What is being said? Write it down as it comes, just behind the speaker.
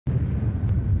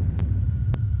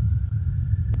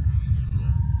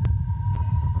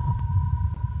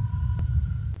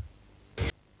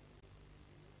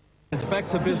It's back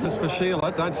to business for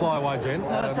Sheila. Don't fly away, Jen.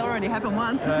 No, it's already happened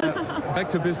once. Back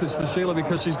to business for Sheila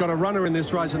because she's got a runner in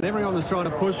this race and everyone was trying to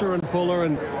push her and pull her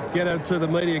and get her to the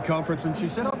media conference, and she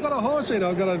said, I've got a horse in,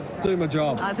 I've got to do my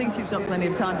job. I think she's got plenty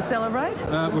of time to celebrate.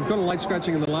 We've got a late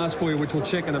scratching in the last for you, which we'll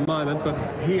check in a moment, but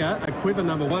here, a quiver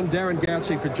number 1, Darren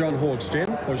Gouchy for John Hawkes, Jen,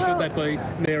 or should that be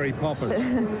Mary Poppins?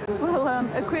 Well,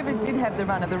 a quiver did have the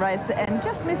run of the race and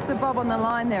just missed the bob on the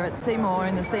line there at Seymour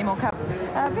in the Seymour Cup.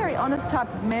 Very honest type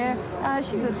of mare.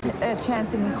 She's a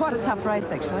chance in quite a tough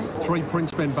race, actually. 3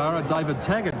 Prince Benbarra, David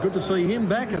Taggart. Good to see him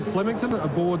back at Flemington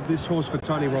aboard this horse for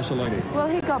Tony Rossellini. Well,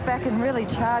 he got back and really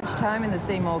charged home in the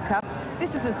Seymour Cup.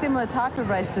 This is a similar type of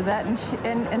race to that,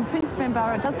 and Prince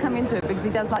Benbarra does come into it because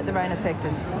he does like the rain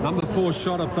affected. Number 4,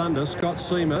 Shot of Thunder, Scott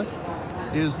Seamer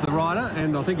is the rider,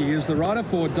 and I think he is the rider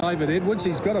for David Edwards.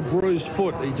 He's got a bruised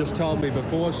foot, he just told me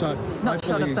before, so not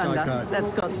Shot of Thunder, okay.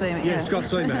 That's Scott Seamer. Yeah, Scott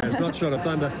Seamer has, not Shot of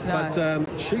Thunder, no.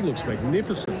 But she looks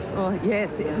magnificent. Well,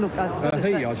 yes, look,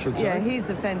 I should say. Yeah, he's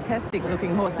a fantastic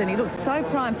looking horse, and he looks so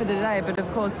primed for today, but of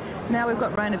course, now we've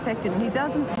got rain affected, and he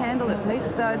doesn't handle it, Pete,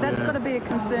 so that's got to be a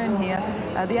concern here.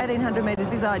 The 1800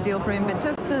 metres is ideal for him, but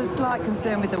just a slight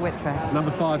concern with the wet track.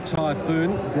 Number 5,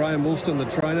 Typhoon, Graham Woolston,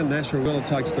 the trainer, Nash Ruella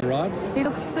takes the ride. He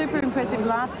looks super impressive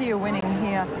last year winning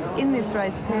here in this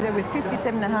race, Peter, with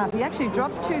 57.5. He actually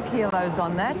drops 2 kilos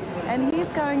on that, and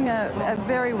he's going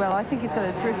very well. I think he's got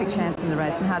a terrific chance in the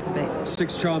race and hard to beat.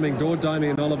 6, Chiming Door,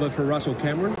 Damien Oliver for Russell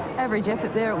Cameron. Average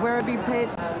effort there at Werribee,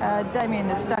 Pete. Damien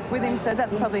is stuck with him, so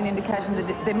that's probably an indication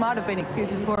that there might have been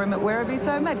excuses for him at Werribee,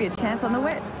 so maybe a chance on the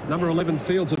wet. Number 11,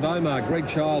 Fields of Omar, Greg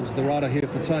Childs, the rider here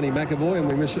for Tony McAvoy,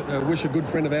 and we wish a good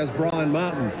friend of ours, Brian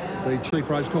Martin, the chief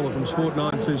race caller from Sport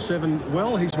 927.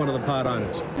 Well, he's one of the part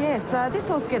owners. Yes, this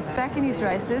horse gets back in his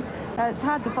races. It's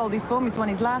hard to fold his form. He's won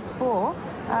his last 4,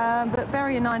 but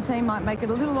barrier 19 might make it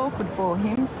a little awkward for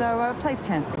him, so place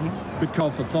chance for him. Bit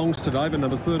cold for thongs today, but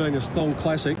number 13 is Thong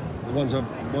Classic. The ones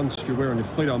you wear on your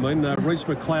feet, I mean. Reese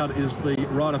McLeod is the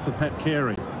rider for Pat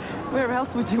Carey. Where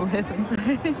else would you wear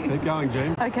them? Keep going,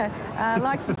 Jen. Okay,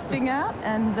 likes to sting out,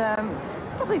 and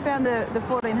probably found the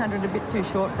 1400 a bit too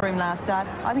short for him last start.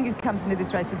 I think he comes into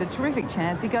this race with a terrific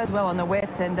chance. He goes well on the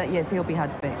wet, and yes, he'll be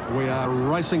hard to beat. We are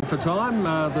racing for time.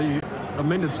 The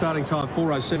amended starting time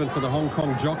 4:07 for the Hong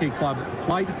Kong Jockey Club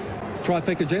Plate.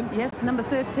 Trifecta, Jen? Yes, number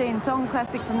 13, Thong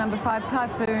Classic from number 5,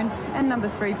 Typhoon, and number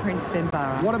 3, Prince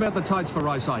Benbarra. What about the tights for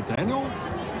race 8, Daniel?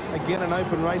 Again, an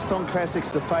open race. Thong Classic's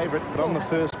the favourite, but on the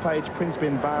first page, Prince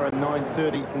Benbarra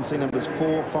 9:30. You can see numbers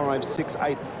 4, 5, 6,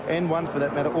 8, and 1 for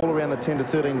that matter, all around the $10 to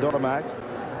 $13 mark.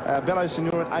 Bello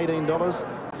Senor at $18.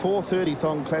 4:30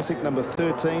 Thong Classic, number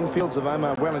 13. Fields of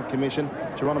Omar, well in commission.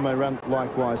 Geronimo Run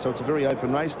likewise. So it's a very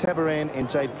open race. Tabaran and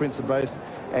Jade Prince are both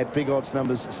at big odds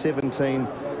numbers 17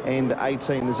 and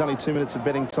 18. There's only 2 minutes of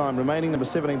betting time remaining. Number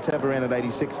 17 Tabaran at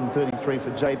 86 and 33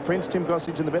 for Jade Prince. Tim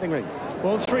Gossage in the betting ring.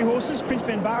 Well, 3 horses, Prince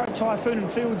Benbarra, Typhoon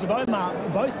and Fields of Omar,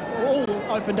 both all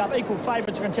opened up equal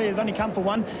favourites. I can tell you they've only come for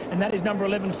 1, and that is number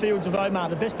 11 Fields of Omar,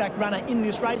 the best back runner in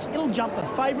this race. It'll jump the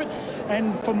favourite,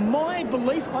 and for my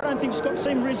belief, I don't think Scott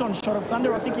Seamer is on Shot of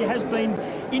Thunder. I think he has been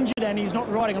injured and he's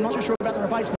not riding. I'm not too sure about the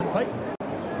replacement, Pete.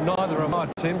 Neither am I,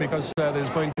 Tim, because there's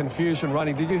been confusion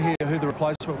running. Did you hear who the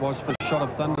replacement was for Shot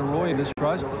of Thunder, Roy, in this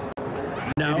race?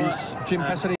 No. It is Jim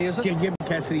Cassidy, is it? Jim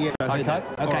Cassidy, yes. Okay. Okay,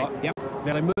 right. yep.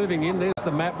 Now they're moving in. There's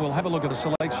the map. We'll have a look at the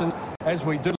selection. As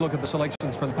we do look at the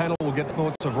selections from the panel, we'll get the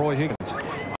thoughts of Roy Higgins.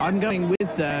 I'm going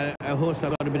with a horse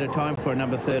I've got a bit of time for,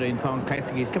 number 13, Thong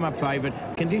Classic. He's come up favourite.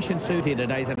 Conditions suit here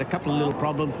today. He's had a couple of little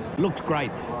problems. Looked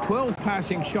great. 12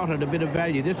 passing shot at a bit of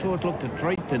value. This horse looked a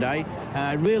treat today.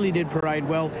 Really did parade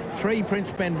well. 3,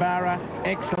 Prince Benbarra,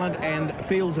 excellent. And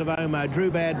Fields of Omar,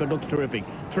 drew bad but looks terrific.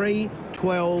 3,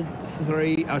 12,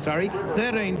 3,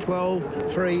 13,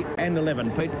 12, 3 and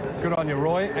 11. Pete. Good on you,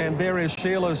 Roy. And there is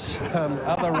Sheila's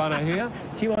other runner here.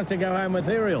 She wants to go home with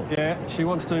Ariel. Yeah, she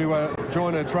wants to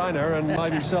join her trainer and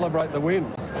maybe celebrate the win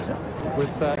with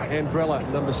Andrella,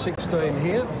 number 16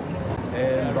 here.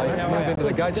 And they move into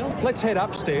the gates. Let's head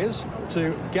upstairs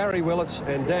to Gary Willits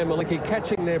and Dan Malicki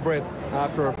catching their breath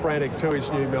after a frantic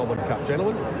Tui's New Melbourne Cup.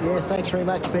 Gentlemen? Yes, thanks very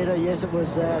much, Peter. Yes, it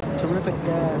was a terrific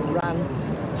run.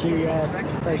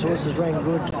 Those horses ran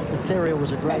good. Ethereal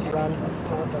was a great run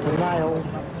to nail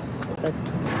that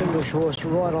English horse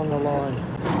right on the line.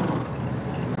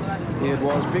 Yeah, it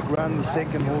was. Big run. The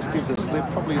second horse gave the slip,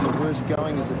 probably the worst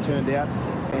going as it turned out.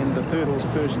 And the third horse,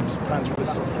 Persian's Punch,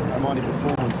 was a mighty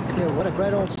performance. Yeah, what a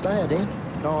great old stayer, Dan.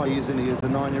 Oh, he is, and he is a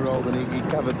 9-year-old, and he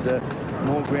covered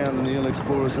more ground than the Earl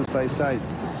Explorers, as they say.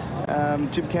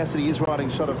 Jim Cassidy is riding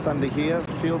Shot of Thunder here.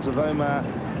 Fields of Omar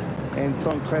and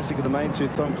Thong Classic are the main 2.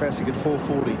 Thong Classic at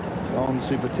 4:40. on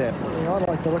Super Tap. Yeah, I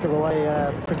like the look of the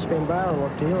way Prince Ben Barra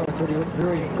looked here. I thought he looked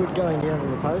very good going down to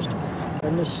the post.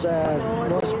 And this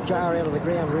nice jar out of the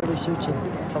ground really suits him.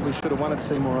 Probably should have won at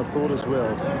Seymour, I thought, as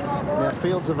well. Now,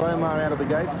 Fields of Omar out of the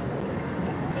gates.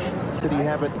 City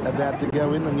Habit about to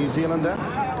go in, the New Zealander.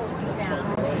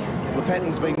 The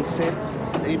pattern's been set,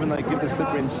 even though they give the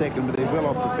slipper in second, but they're well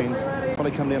off the fence.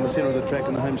 Probably come down the centre of the track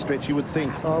in the home stretch, you would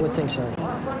think. I would think so.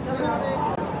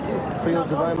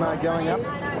 Fields of Omar going up.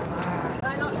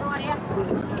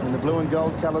 In the blue and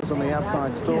gold colours on the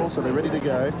outside stall, so they're ready to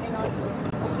go.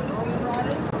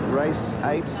 Race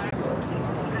 8.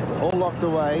 All locked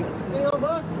away.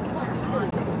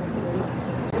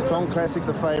 Thong Classic,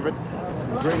 the favourite.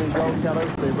 Green and gold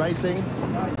colours, they're racing.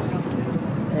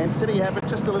 And City Habit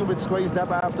just a little bit squeezed up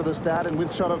after the start, and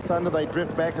with Shot of Thunder they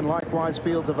drift back, and likewise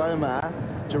Fields of Omar.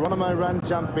 Geronimo Run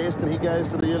jumped best, and he goes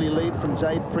to the early lead from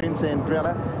Jade Prince and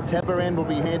Drella. Tabaran will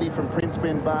be handy from Prince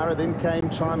Ben Barra. Then came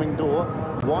Chiming Door.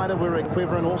 Wider were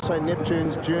Equiver and also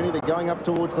Neptune's Journey. They're going up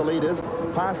towards the leaders.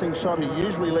 Passing Shot, who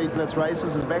usually leads in its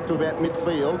races, is back to about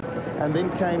midfield. And then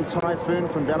came Typhoon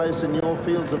from Vallo Senor.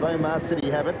 Fields of Omar, City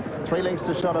Habit. 3 lengths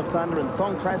to Shot of Thunder, and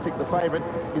Thong Classic, the favourite,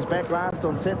 is back last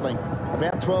on settling.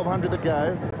 About 1,200 to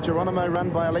go. Geronimo Run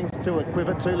by a length to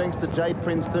Equiver. 2 lengths to Jade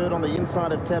Prince, third on the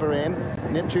inside of Tabaran.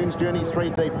 Neptune's Journey 3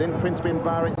 deep. Then Prince Ben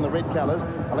Barra in the red colours.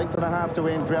 A length and a half to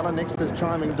Andrella. Next is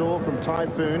Chiming Door from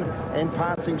Typhoon, and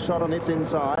Passing Shot on its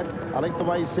inside. A length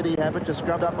away City Habit, just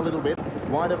scrubbed up a little bit.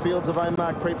 Wider Fields of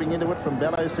Omar creeping into it from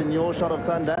Vallo Senor, Shot of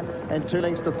Thunder, and 2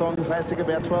 lengths to Thong Classic,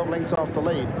 about 12 lengths off the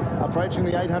lead. Approaching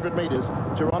the 800 metres,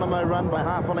 Geronimo Run by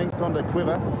half a length on to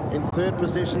Quiver. In third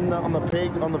position on the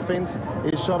peg, on the fence,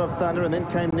 is Shot of Thunder, and then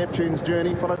came Neptune's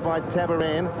Journey, followed by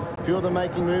Tabaran. A few of them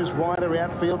making moves wider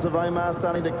out. Fields of Omar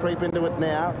starting to creep into it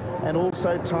now, and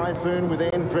also Typhoon with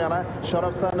Andrella. Shot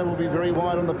of Thunder will be very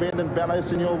wide on the bend, and Vallo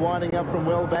Senor winding up from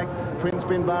well back. Prince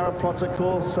Ben Barra plots a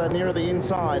course nearer the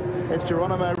inside. It's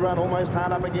Geronimo Run almost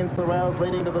hard up against the rails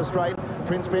leading to the straight.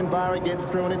 Prince Ben Barra gets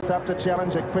through, and it's up to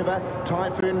challenge a Quiver.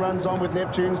 Typhoon runs on with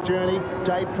Neptune's Journey.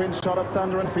 Jade Prince, Shot of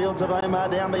Thunder, and Fields of Omar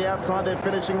down the outside. They're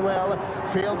finishing well.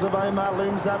 Fields of Omar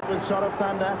looms up with Shot of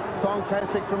Thunder. Thong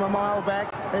Classic from a mile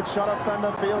back. It's Shot of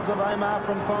Thunder, Fields of Omar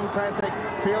from Thong Classic.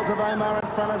 Fields of Omar in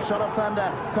front of Shot of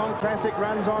Thunder. Thong Classic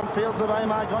runs on. Fields of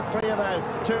Omar got clear though.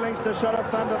 2 lengths to Shot of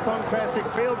Thunder, Thong Classic.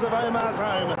 Fields of Omar's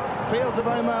home. Fields of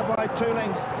Omar by 2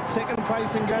 lengths. Second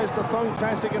placing goes to Thong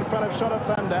Classic in front of Shot of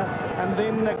Thunder. And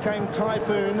then came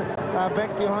Typhoon.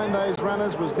 Back behind those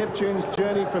runners was Neptune's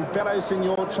Journey from Vallo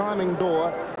Senor, Chiming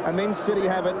Door, and then City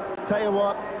Habit. Tell you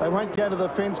what, they won't go to the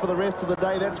fence for the rest of the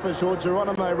day, that's for sure.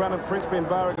 Geronimo Run and Prince Ben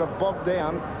Barra got bogged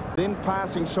down. Then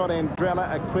Passing Shot,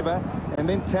 Andrella, a Quiver, and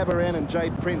then Tabaran and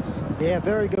Jade Prince. Yeah,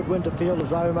 very good win to Field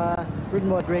of Omar, ridden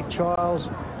by Greg Childs.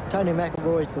 Tony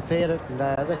McElroy's prepared it, and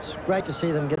that's great to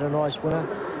see them get a nice winner.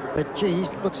 But geez,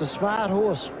 looks a smart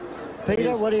horse.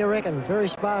 Peter, what do you reckon? Very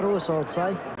smart horse, I would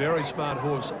say. Very smart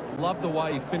horse. Love the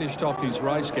way he finished off his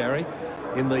race, Gary,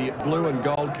 in the blue and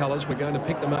gold colours. We're going to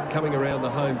pick them up coming around the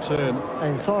home turn.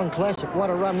 And Thong Classic, what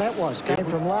a run that was. Came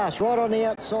from last, right on the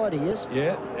outside he is.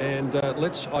 Yeah, and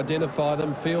let's identify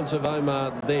them. Fields of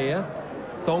Omar there.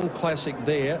 Thong Classic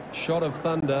there, Shot of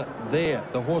Thunder there.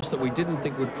 The horse that we didn't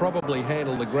think would probably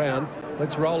handle the ground.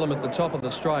 Let's roll him at the top of the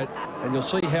straight, and you'll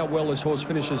see how well this horse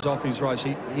finishes off his race.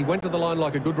 He went to the line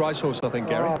like a good racehorse, I think,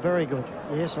 Gary. Oh, very good.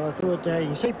 Yes, I thought, you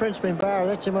can see Prince Ben Barra,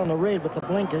 that's him on the red with the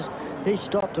blinkers. He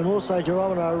stopped, and also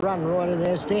Geronimo Run right in,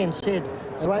 as Dan said,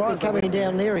 they won't be coming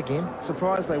down there again.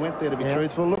 Surprised they went there, to be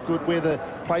truthful. Look at where the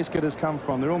place getters come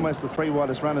from. They're almost the 3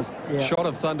 widest runners. Yeah. Shot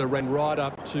of Thunder ran right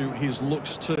up to his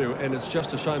looks too, and it's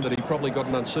just a shame that he probably got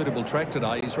an unsuitable track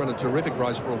today. He's run a terrific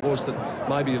race for a horse that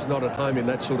maybe is not at home in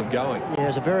that sort of going. Yeah,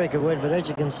 it's a very good win, but as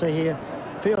you can see here,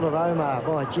 Field of Omar,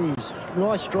 by geez,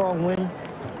 nice strong win.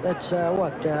 That's, 5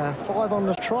 on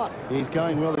the trot. He's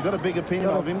going well. They've got a big opinion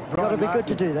of him. Got to be good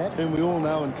to do that. Whom we all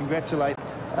know and congratulate.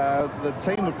 The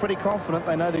team are pretty confident.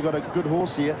 They know they've got a good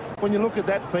horse here. When you look at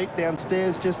that peak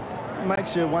downstairs, just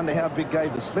makes you wonder how big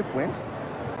Gave the Slip went.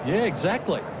 Yeah,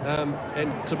 exactly.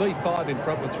 And to be 5 in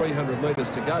front with 300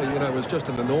 metres to go, you know, was just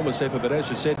an enormous effort. But as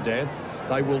you said, Dan,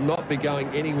 they will not be going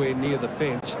anywhere near the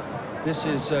fence. This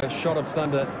is Shot of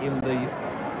Thunder in the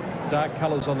dark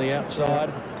colours on the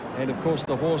outside. And, of course,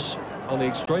 the horse on the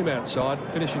extreme outside,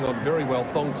 finishing on very well.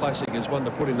 Thong Classic is one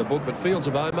to put in the book. But Fields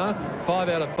of Omar, 5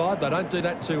 out of 5. They don't do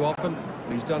that too often.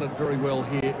 He's done it very well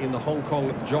here in the Hong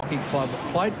Kong Jockey Club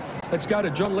Plate. Let's go to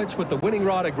John Letts with the winning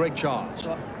rider, Greg Childs.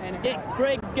 And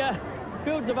Greg,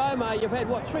 Fields of Omar, you've had,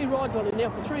 what, 3 rides on him now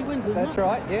for 3 wins, isn't it? That's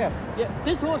right, yeah. Yeah,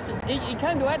 this horse, he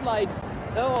came to Adelaide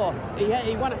Oh,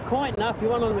 he won at Quint enough. He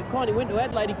won on the Quint. He went to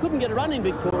Adelaide. He couldn't get a run in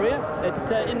Victoria,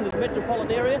 in the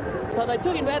metropolitan area. So they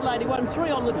took him to Adelaide. He won 3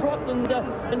 on the trot,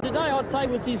 and today I'd say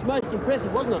was his most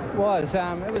impressive, wasn't it?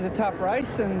 It was a tough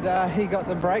race, and he got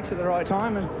the breaks at the right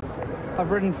time. And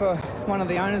I've ridden for one of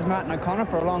the owners, Martin O'Connor,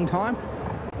 for a long time,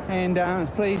 and I was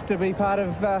pleased to be part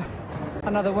of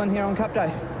another win here on Cup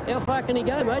Day. How far can he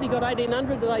go, mate? He got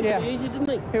 1800 today, yeah. Pretty easy, didn't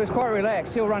he? He was quite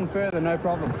relaxed. He'll run further, no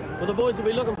problem. Well, the boys will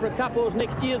be looking for a cup horse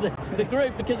next year, the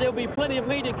group, because there'll be plenty of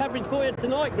media coverage for you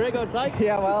tonight, Greg, I'd say.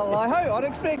 Yeah, well, I hope. I'd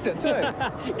expect it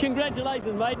too.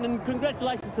 Congratulations, mate, and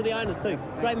congratulations to the owners too.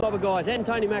 Great mob of guys, and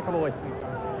Tony McAvoy.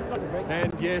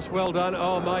 And yes, well done.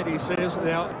 Oh, mate, he says.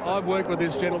 Now, I've worked with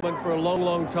this gentleman for a long,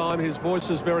 long time. His voice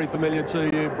is very familiar to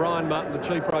you. Brian Martin, the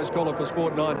chief race caller for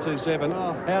Sport 927.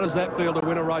 Oh. How does that feel to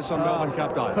win a race on Melbourne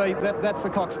Cup Day? Pete, that's the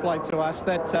Cox Plate to us.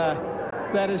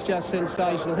 That is just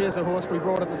sensational. Here's a horse we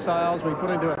brought at the sales. We put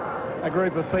into a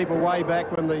group of people way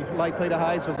back when the late Peter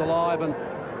Hayes was alive, and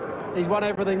he's won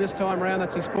everything this time around.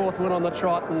 That's his 4th win on the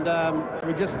trot, and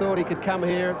we just thought he could come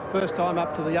here, first time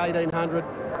up to the 1800,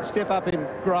 step up in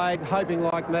grade, hoping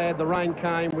like mad. The rain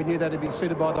came. We knew that he'd be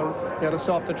suited by the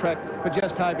softer track, but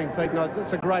just hoping, Pete. No,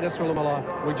 it's the greatest thrill of my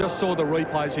life. We just saw the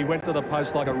replays. He went to the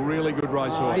post like a really good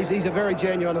racehorse. He's a very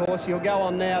genuine horse. He'll go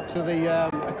on now to the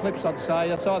Eclipse, I'd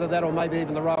say. It's either that or maybe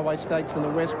even the Railway Stakes in the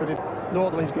West, but if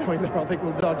Northerly's going there, I think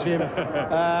we'll dodge him.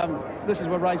 This is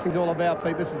what racing's all about,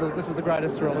 Pete. This is the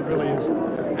greatest thrill. It really is.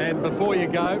 And before you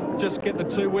go, just get the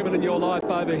 2 women in your life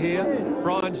over here.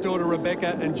 Brian's daughter,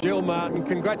 Rebecca, and Jill Martin.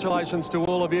 Congratulations to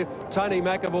all of you. Tony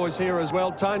McAvoy's here as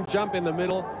well. Tone, jump in the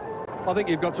middle. I think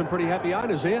you've got some pretty happy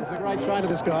owners here. He's a great trainer,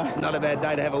 this guy. It's not a bad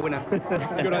day to have a winner.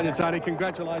 Good on you, Tony.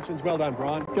 Congratulations. Well done,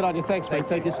 Brian. Good on you. Thanks, mate.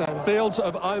 Thank you so much. Fields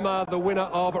of Omar, the winner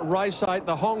of Race 8,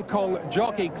 the Hong Kong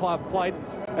Jockey Club Plate.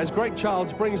 As Greg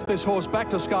Charles brings this horse back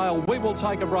to scale, we will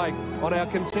take a break on our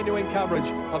continuing coverage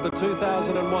of the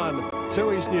 2001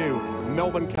 Tooheys New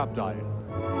Melbourne Cup Day.